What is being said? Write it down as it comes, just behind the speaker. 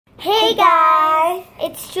Hey guys,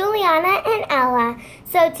 it's Juliana and Ella.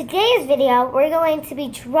 So today's video, we're going to be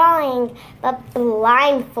drawing but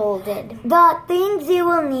blindfolded. The things you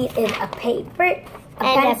will need is a paper, a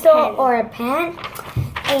pencil, or a pen,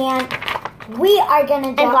 and we are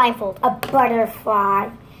gonna draw blindfold a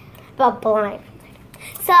butterfly, but blindfolded.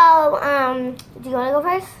 So, do you want to go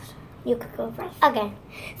first? You could go first. Okay.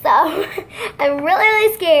 So I'm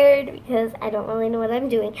really scared because I don't really know what I'm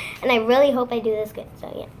doing, and I really hope I do this good.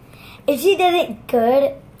 So yeah. If she did it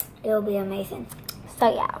good, it'll be amazing.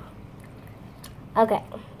 So yeah. Okay,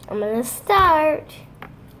 I'm gonna start.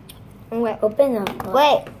 Wait, open them.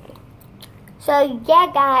 Wait. So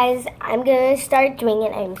yeah, guys, I'm gonna start doing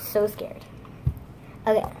it. I'm so scared.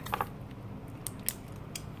 Okay.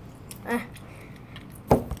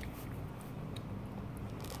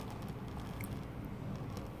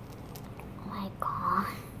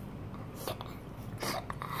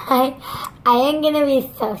 I am gonna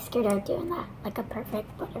be so scared of doing that, like a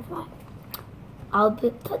perfect butterfly. I'll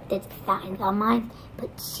put the signs on mine, but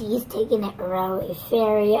she's taking it really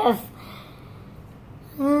serious.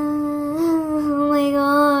 Oh my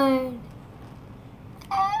god.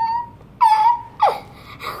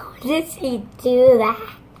 How did she do that?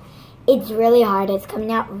 It's really hard. It's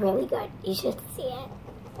coming out really good. You should see it.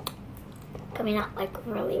 Coming out like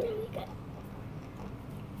really, really good.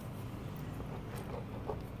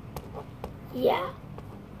 Yeah.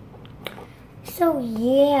 So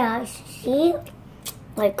yeah, she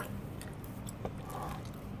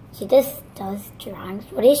just does drawings.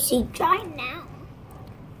 What is she drawing now?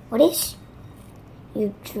 What is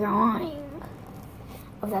you drawing?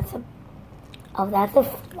 Oh, that's a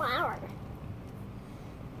flower.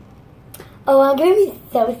 Oh, I'm gonna be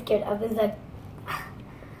so scared of this. Like,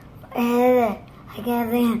 I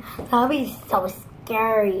can't think. That'll be so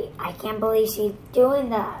scary. I can't believe she's doing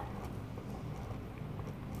that.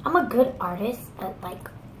 I'm a good artist, but like,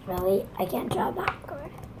 really, I can't draw that good.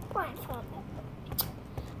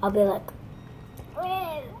 I'll be like,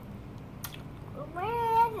 where is it? Where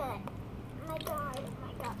is it? Oh my god,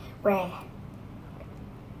 where?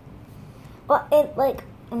 Well, like,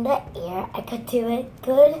 in the air, I could do it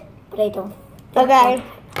good, but I don't. Okay.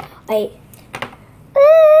 Wait.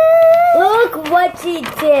 Look what she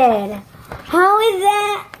did. How is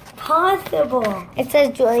that possible? It says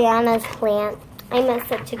Juliana's plant. I'm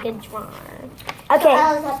such a good drawer. Okay. So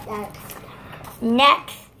Ella's up next.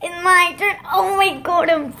 Next is my turn. Oh my god,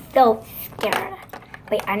 I'm so scared.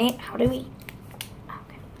 Wait, how do we?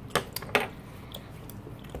 Okay.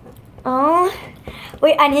 Oh,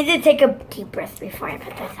 wait, I need to take a deep breath before I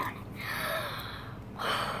put this on.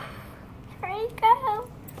 Here we go.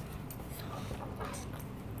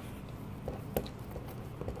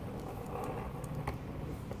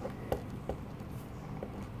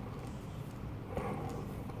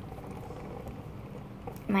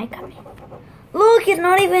 Am I coming? Look, it's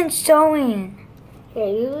not even showing. Here,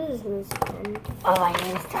 use this one. Oh, I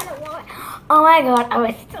need to start a war. Oh my god, I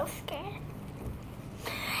was so scared.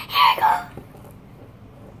 Here we go.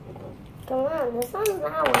 Come on, this one's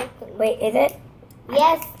not working. Wait, is it?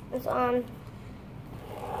 Yes, it's on.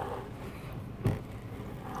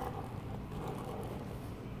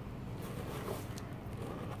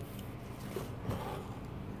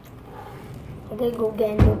 I'm gonna go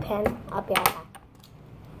get a new pen. I'll be right back.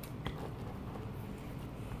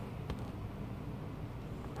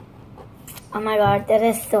 Oh my god, that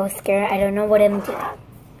is so scary. I don't know what I'm doing.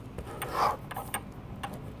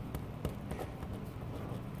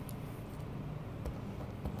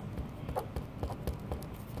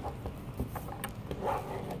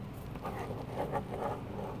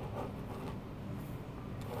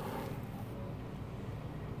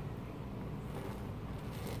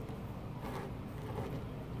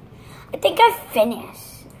 I think I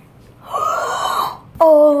finished.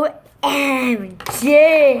 OMG!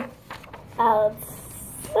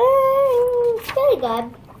 It's very good.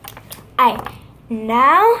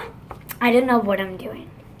 Now, I don't know what I'm doing.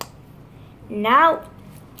 Now,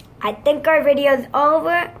 I think our video's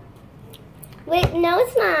over. Wait, no,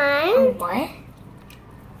 it's not. What?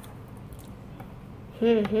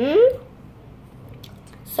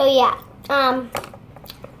 So yeah,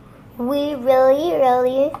 we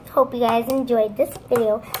really hope you guys enjoyed this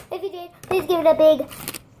video. If you did, please give it a big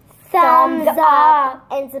thumbs up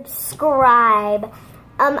and subscribe.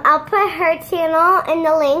 I'll put her channel in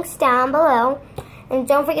the links down below. And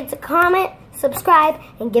don't forget to comment, subscribe,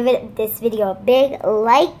 and give this video a big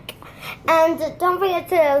like. And don't forget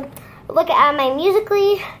to look at my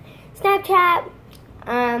Musiclly, Snapchat.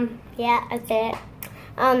 Yeah, that's it.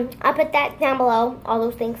 I'll put that down below, all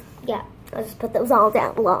those things. Yeah, I'll just put those all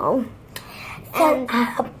down below. So I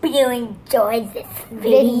hope you enjoyed this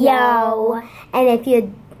video. And if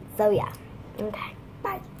you, yeah. Okay,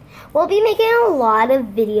 bye. We'll be making a lot of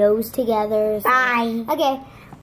videos together. So. Bye. Okay.